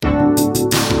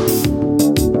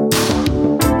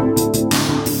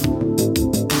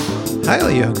Hi, all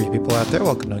you hungry people out there.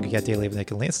 Welcome to Hungry Cat Daily with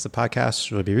Nick and Lance. It's a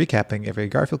podcast where we'll be recapping every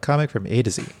Garfield comic from A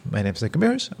to Z. My name is Nick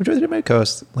Ramirez. I'm joined by my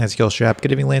co-host, Lance Gilstrap.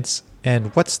 Good evening, Lance.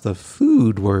 And what's the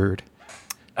food word?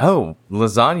 Oh,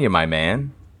 lasagna, my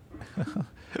man.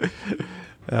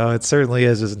 Oh, it certainly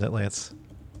is, isn't it, Lance?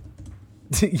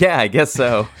 Yeah, I guess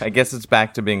so. I guess it's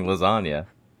back to being lasagna.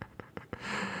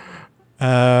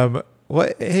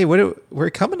 We're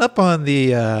coming up on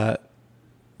the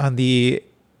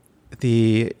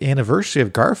anniversary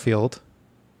of Garfield,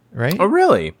 right? Oh,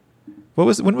 really?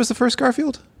 When was the first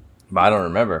Garfield? I don't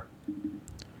remember.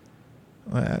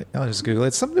 I'll just Google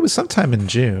it. It was sometime in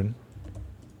June.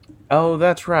 Oh,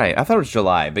 that's right. I thought it was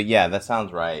July, but yeah, that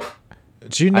sounds right.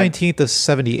 June 19th of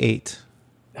 78.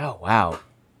 Oh, wow.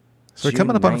 So we're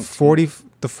coming up on the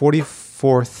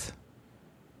 44th.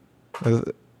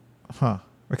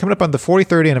 We're coming up on the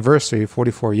 43rd anniversary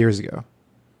 44 years ago.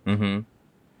 Mm-hmm.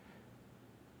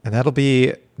 And that'll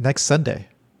be next Sunday.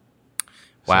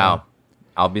 Wow. So,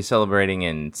 I'll be celebrating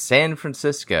in San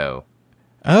Francisco.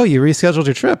 Oh, you rescheduled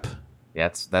your trip.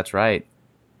 That's right.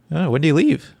 Oh, when do you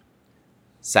leave?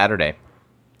 Saturday.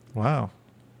 Wow.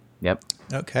 Yep.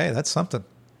 Okay, that's something.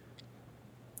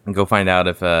 And go find out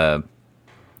if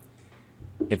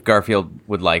Garfield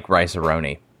would like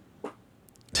rice-a-roni.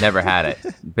 Never had it.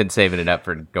 Been saving it up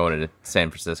for going to San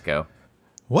Francisco.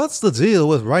 What's the deal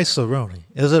with rice-a-roni?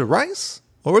 Is it rice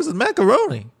or is it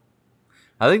macaroni?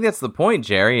 I think that's the point,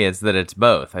 Jerry, is that it's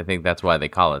both. I think that's why they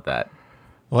call it that.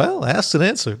 Well, asked and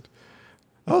answered.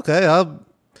 Okay,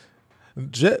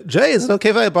 Jay, is it okay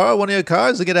if I borrow one of your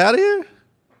cars to get out of here?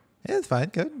 Yeah, it's fine.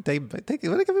 Go take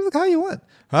whatever the car you want.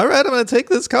 All right, I'm going to take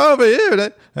this car over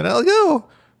here and I'll go.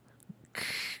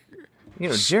 You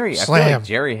know, Jerry, I Slam. feel like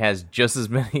Jerry has just as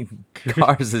many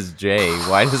cars as Jay.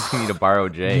 Why does he need to borrow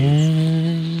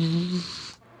Jay's?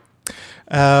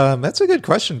 That's a good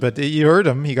question, but you heard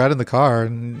him. He got in the car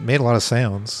and made a lot of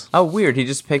sounds. Oh, weird. He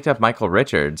just picked up Michael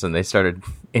Richards and they started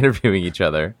interviewing each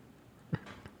other.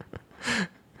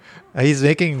 He's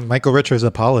making Michael Richards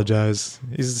apologize.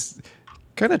 He's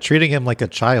kind of treating him like a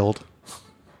child.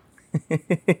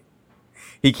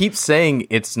 He keeps saying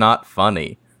it's not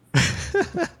funny.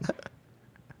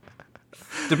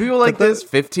 Do people like this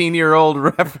 15-year-old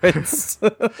reference?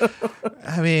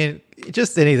 I mean,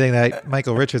 just anything that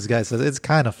Michael Richards guy says, it's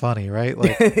kind of funny, right?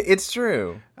 Like, It's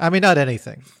true. I mean, not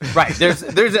anything. Right. There's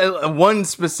one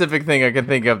specific thing I can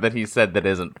think of that he said that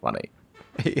isn't funny.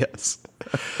 Yes.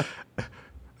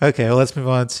 Okay, well, let's move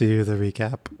on to the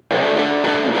recap.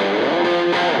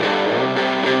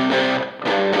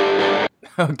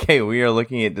 Okay, we are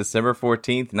looking at December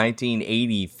 14th,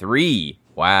 1983.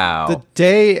 Wow. The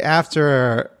day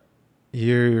after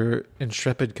your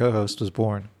intrepid co-host was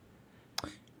born.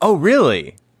 Oh,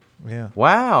 really? Yeah.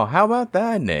 Wow. How about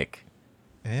that, Nick?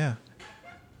 Yeah.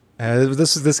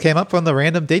 This came up on the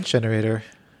random date generator,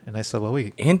 and I said, "Well,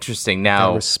 we Interesting.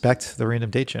 gotta Now, respect the random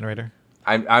date generator."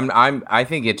 I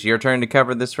think it's your turn to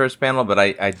cover this first panel, but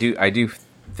I do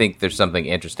think there's something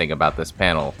interesting about this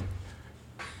panel.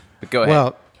 But go ahead.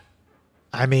 Well,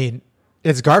 I mean,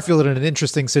 it's Garfield in an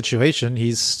interesting situation.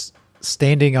 He's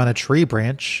standing on a tree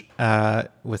branch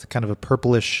with kind of a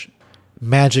purplish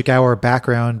magic hour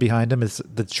background behind him.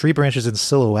 The tree branch is in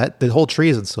silhouette. The whole tree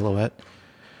is in silhouette.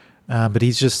 But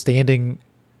he's just standing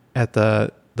at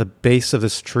the base of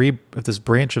this tree, of this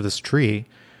branch of this tree.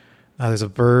 There's a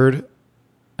bird,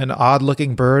 an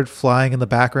odd-looking bird flying in the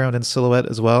background in silhouette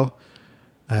as well.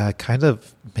 Kind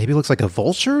of maybe looks like a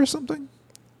vulture or something.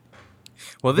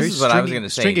 Well, this is what I was going to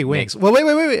say. Stringy wings. Nick. Well, wait.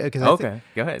 Okay,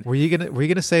 go ahead. Were you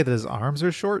gonna say that his arms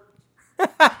are short? No,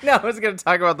 I was going to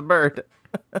talk about the bird.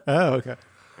 Oh, okay.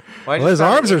 Well, His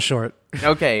arms are short.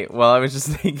 Okay, well, I was just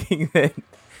thinking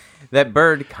that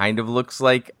bird kind of looks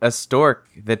like a stork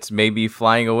that's maybe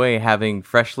flying away having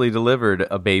freshly delivered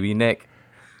a baby Nick.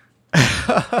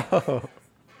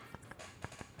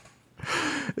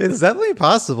 It's definitely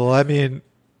possible. I mean,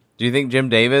 Do you think Jim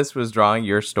Davis was drawing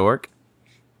your stork?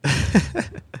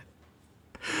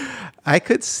 I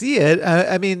could see it.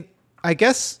 I mean, I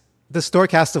guess the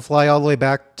stork has to fly all the way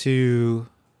back to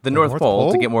The North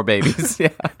Pole to get more babies. Yeah.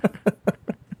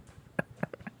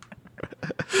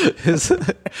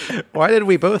 Why did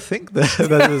we both think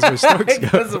that is where storks go?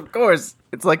 Because, of course,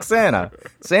 it's like Santa.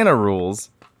 Santa rules.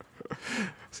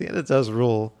 Santa does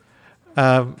rule.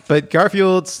 But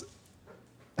Garfield's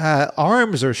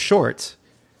arms are short.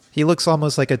 He looks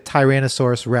almost like a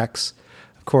Tyrannosaurus Rex.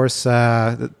 Of course,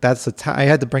 that's I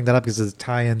had to bring that up because it's a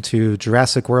tie-in to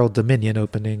Jurassic World Dominion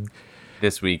opening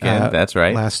This weekend, that's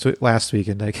right. Last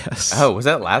weekend, I guess. Oh, was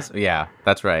that last? Yeah,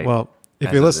 that's right. Well, if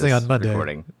As you're of listening this on Monday.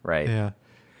 recording, right. Yeah.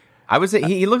 I would say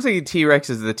he looks like a T-Rex.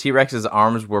 The T-Rex's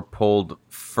arms were pulled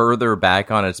further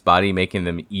back on its body, making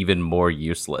them even more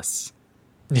useless.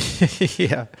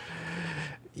 Yeah.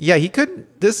 Yeah, he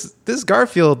couldn't. This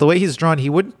Garfield, the way he's drawn, he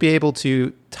wouldn't be able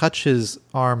to touch his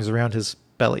arms around his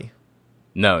belly.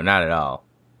 No, not at all.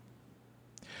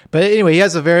 But anyway, he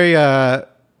has a very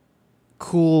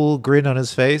cool grin on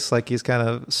his face, like he's kind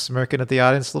of smirking at the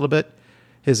audience a little bit.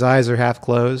 His eyes are half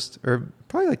closed, or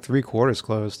probably like 3/4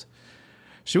 closed.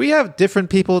 Should we have different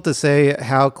people to say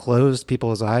how closed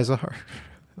people's eyes are?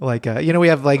 Like, we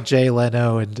have like Jay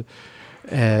Leno and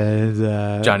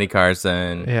Johnny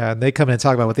Carson. Yeah, and they come in and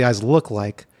talk about what the eyes look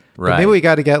like. Right. But maybe we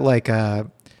got to get like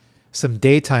some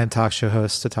daytime talk show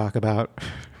hosts to talk about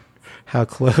how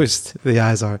closed the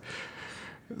eyes are.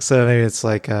 So maybe it's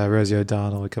like Rosie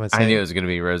O'Donnell would come and say. I knew it was going to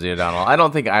be Rosie O'Donnell. I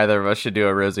don't think either of us should do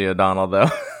a Rosie O'Donnell, though.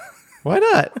 Why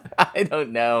not? I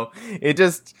don't know.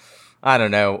 I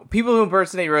don't know. People who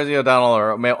impersonate Rosie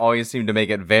O'Donnell always seem to make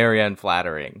it very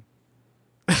unflattering.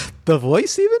 The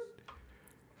voice, even?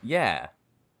 Yeah.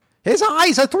 His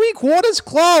eyes are 3/4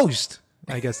 closed.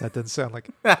 I guess that didn't sound like.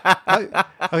 Okay,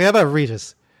 how about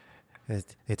Regis? They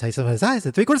tell you some of his eyes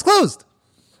are 3/4 closed.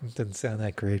 It didn't sound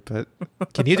that great, but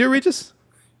can you do Regis?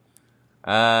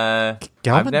 I've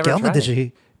never tried did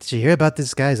you hear about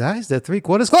this guy's eyes? They're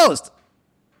 3/4 closed.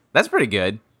 That's pretty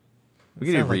good. We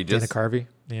can do like Regis. Dana Carvey.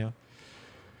 Yeah.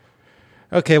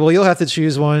 Okay, well, you'll have to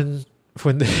choose one for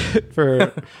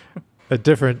a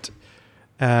different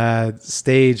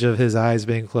stage of his eyes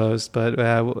being closed, but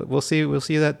we'll see. We'll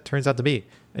see how that turns out to be.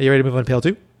 Are you ready to move on to Panel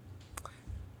 2?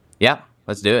 Yeah,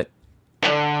 let's do it.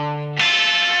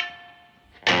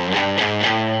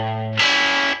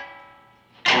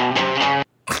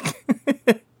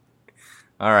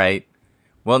 All right.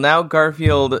 Well, now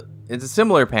Garfield, it's a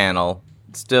similar panel,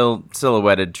 still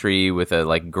silhouetted tree with a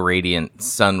like gradient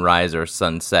sunrise or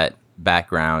sunset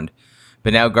background.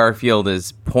 But now Garfield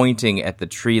is pointing at the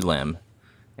tree limb,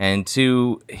 and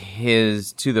to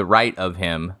the right of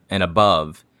him and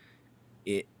above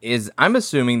is, I'm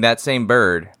assuming, that same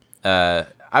bird. I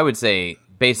would say,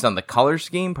 based on the color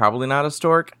scheme, probably not a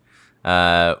stork.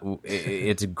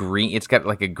 It's green. It's got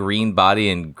like a green body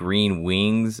and green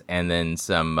wings, and then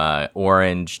some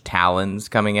orange talons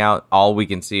coming out. All we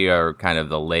can see are kind of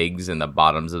the legs and the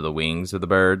bottoms of the wings of the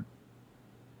bird.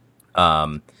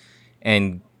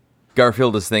 And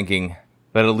Garfield is thinking,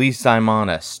 but at least I'm on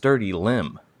a sturdy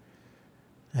limb.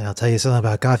 And I'll tell you something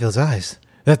about Garfield's eyes.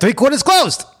 They're 3/4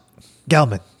 closed.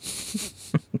 Gelman.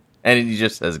 And he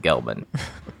just says Gelman.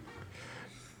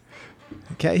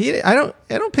 Okay, I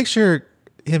don't picture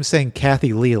him saying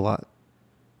Kathy Lee a lot.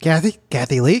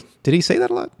 Kathy Lee? Did he say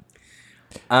that a lot?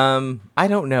 I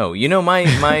don't know. You know, my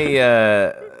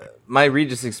my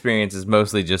Regis experience is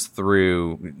mostly just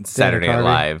through Saturday Night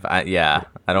Live. I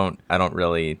don't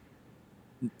really,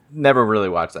 never really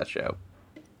watch that show.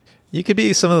 You could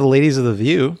be some of the ladies of The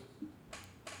View.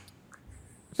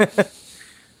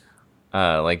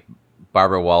 Like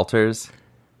Barbara Walters.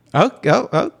 Oh,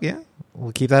 yeah.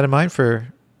 We'll keep that in mind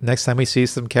for next time we see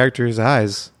some characters'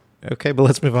 eyes. Okay, but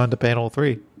let's move on to panel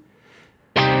 3.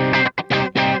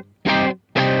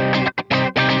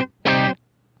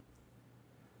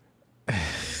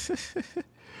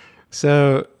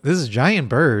 So this is Giant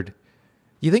Bird.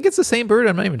 You think it's the same bird?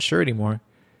 I'm not even sure anymore.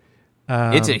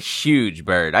 It's a huge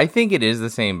bird. I think it is the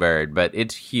same bird, but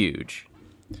it's huge.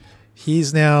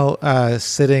 He's now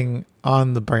sitting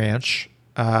on the branch.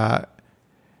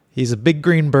 He's a big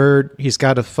green bird. He's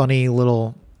got a funny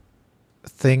little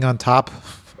thing on top.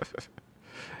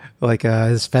 Like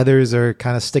his feathers are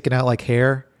kind of sticking out like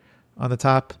hair on the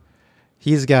top.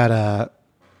 He's got a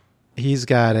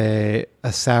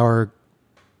sour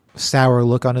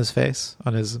look on his face,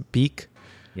 on his beak.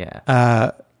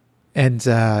 Yeah.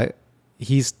 And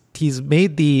he's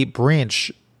made the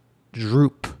branch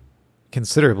droop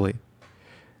considerably.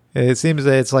 It seems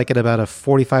that it's like at about a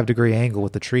 45-degree angle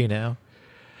with the tree now.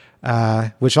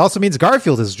 Which also means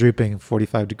Garfield is drooping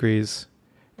 45 degrees,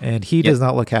 and he does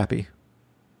not look happy.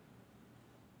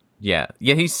 Yeah,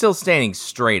 he's still standing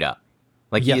straight up.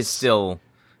 Like he is still,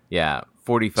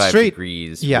 45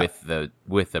 degrees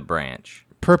with the branch.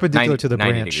 Perpendicular to the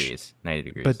 90 branch. Degrees, 90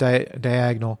 degrees. But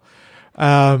diagonal.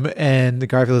 And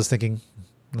Garfield is thinking,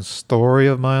 the story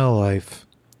of my life.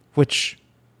 Which,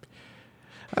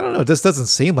 I don't know, this doesn't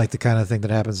seem like the kind of thing that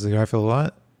happens to Garfield a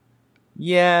lot.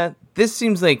 Yeah, this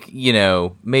seems like,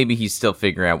 maybe he's still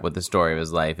figuring out what the story of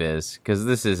his life is, because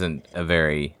this isn't a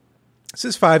very... This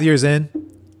is 5 years in.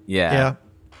 Yeah.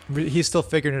 He's still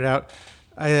figuring it out.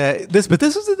 This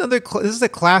is a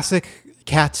classic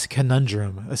cat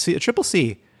conundrum, a triple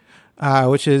C,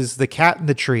 which is the cat in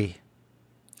the tree.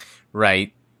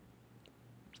 Right.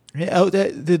 Yeah, oh,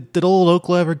 did old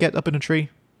Okla ever get up in a tree?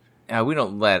 We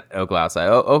don't let Okla outside.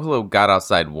 Okla got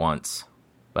outside once,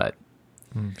 but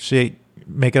She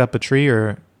make it up a tree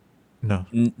or no?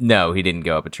 No, he didn't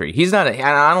go up a tree. He's not.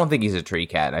 I don't think he's a tree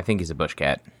cat. I think he's a bush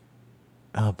cat.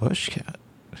 Oh, bush cat.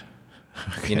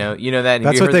 Okay. You know that. That's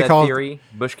have you what heard they that call theory.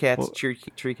 Bush cats,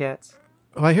 tree cats.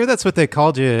 Well, I hear that's what they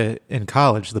called you in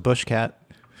college, the bush cat.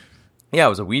 Yeah, I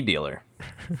was a weed dealer.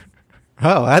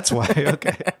 Oh, that's why.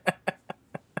 Okay.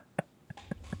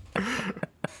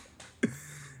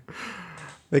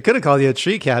 They could have called you a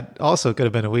tree cat. Also, could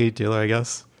have been a weed dealer, I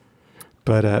guess.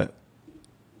 But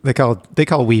they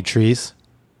call weed trees.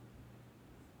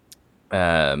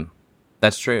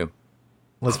 That's true.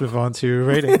 Let's move on to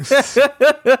ratings.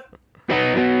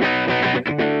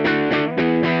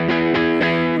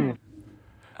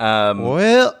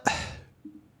 Well,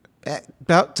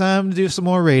 about time to do some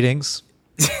more ratings.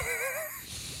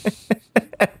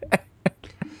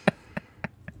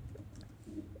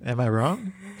 Am I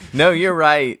wrong? No, you're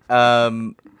right.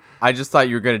 I just thought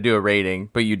you were going to do a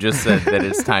rating, but you just said that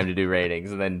it's time to do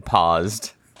ratings and then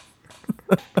paused.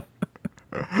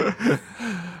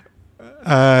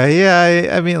 Yeah,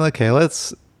 I mean, okay,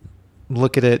 let's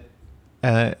look at it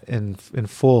in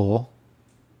full.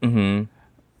 Mm-hmm.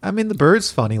 I mean, the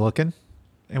bird's funny looking,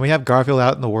 and we have Garfield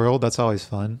out in the world. That's always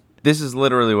fun. This is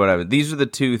literally what I was. These are the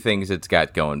two things it's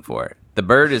got going for it. The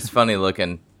bird is funny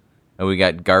looking, and we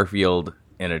got Garfield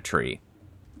in a tree.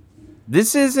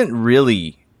 This isn't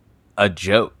really a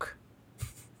joke.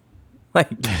 Like,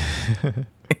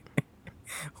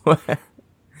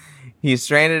 he's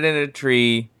stranded in a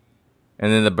tree,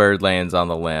 and then the bird lands on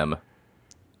the limb.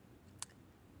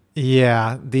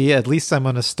 Yeah, the at least I'm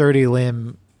on a sturdy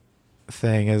limb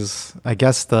thing is, I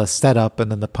guess, the setup,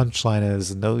 and then the punchline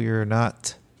is, no, you're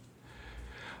not.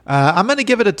 I'm going to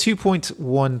give it a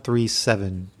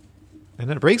 2.137,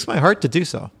 and it breaks my heart to do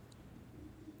so.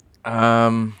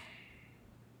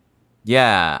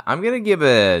 Yeah, I'm going to give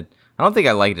it, I don't think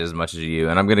I liked it as much as you,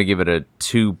 and I'm going to give it a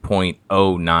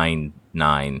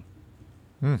 2.099.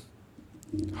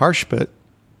 Harsh, but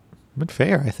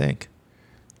fair, I think.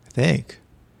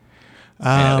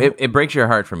 It breaks your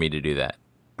heart for me to do that.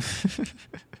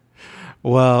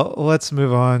 Well, let's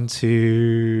move on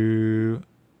to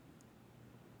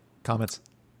comments.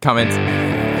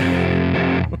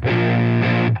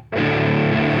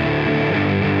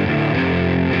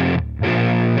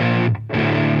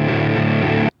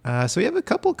 So we have a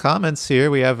couple comments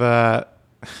here. We have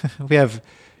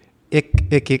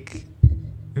ick.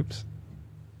 Oops.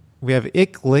 We have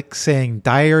Icklick saying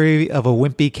 "Diary of a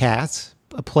Wimpy Cat,"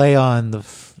 a play on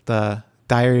the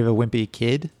Diary of a Wimpy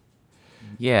Kid.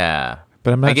 Yeah,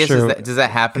 but I'm not sure. Does that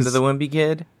happen to the Wimpy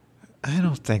Kid? I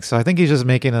don't think so. I think he's just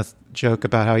making a joke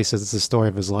about how he says it's the story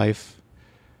of his life.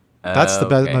 That's the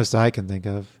most I can think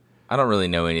of. I don't really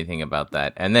know anything about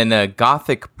that. And then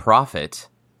Gothic Prophet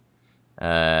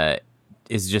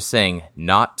is just saying,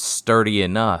 not sturdy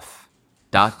enough, ...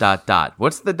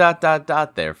 What's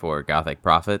the ... there for, Gothic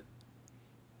Prophet?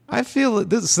 I feel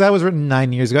that was written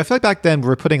 9 years ago. I feel like back then we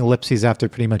were putting ellipses after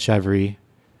pretty much every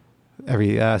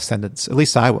sentence. At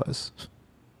least I was.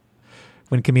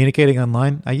 When communicating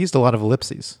online, I used a lot of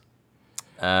ellipses.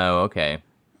 Oh, okay.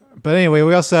 But anyway,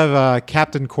 we also have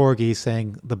Captain Corgi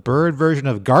saying the bird version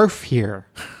of Garf here,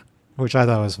 which I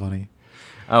thought was funny.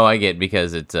 Oh, I get,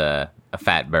 because it's a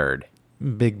fat bird.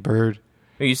 Big bird.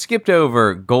 You skipped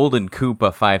over Golden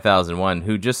Koopa 5001,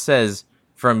 who just says,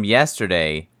 from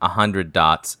yesterday, 100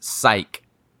 dots, psych.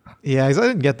 Yeah, I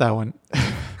didn't get that one.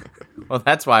 Well,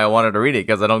 that's why I wanted to read it,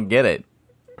 because I don't get it.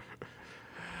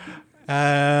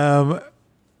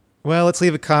 Well, let's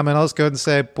leave a comment. I'll just go ahead and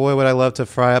say, boy, would I love to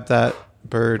fry up that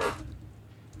bird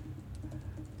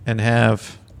and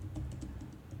have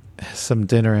some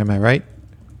dinner. Am I right?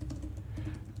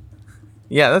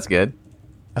 Yeah, that's good.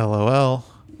 LOL.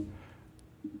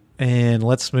 And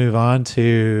let's move on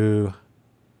to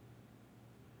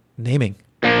naming.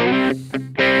 I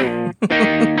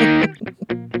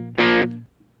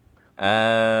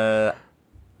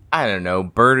don't know.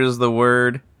 Bird is the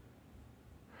word.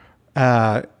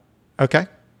 Okay.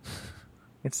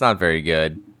 It's not very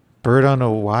good. Bird on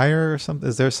a wire or something?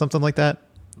 Is there something like that?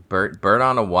 Bird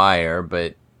on a wire,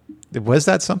 but... Was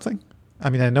that something? I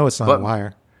mean, I know it's not a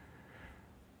wire.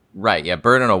 Right, yeah.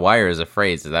 Bird on a wire is a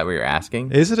phrase. Is that what you're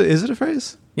asking? Is it a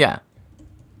phrase? Yeah.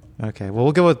 Okay, well,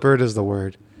 we'll go with bird as the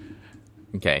word.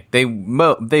 Okay. They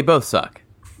both suck.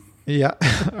 Yeah.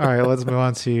 All right, let's move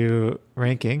on to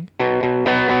ranking.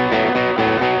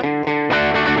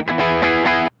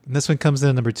 And this one comes in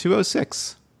at number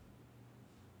 206.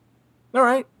 All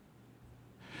right.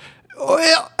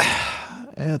 Well,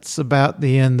 it's about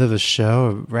the end of the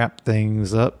show. Wrap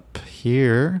things up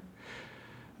here.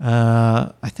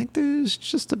 I think there's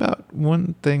just about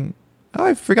one thing. Oh,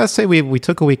 I forgot to say we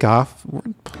took a week off. We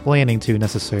weren't planning to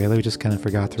necessarily. We just kind of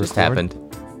forgot to Just record. happened.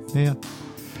 Yeah.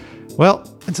 Well,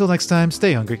 until next time,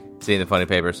 stay hungry. See you in the funny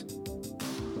papers.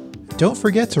 Don't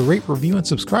forget to rate, review, and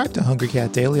subscribe to Hungry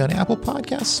Cat Daily on Apple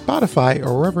Podcasts, Spotify,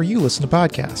 or wherever you listen to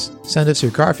podcasts. Send us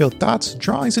your Garfield thoughts,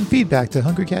 drawings, and feedback to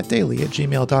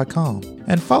hungrycatdaily@gmail.com.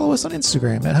 And follow us on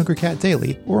Instagram at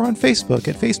hungrycatdaily or on Facebook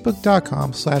at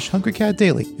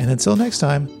facebook.com/hungrycatdaily. And until next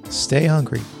time, stay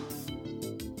hungry.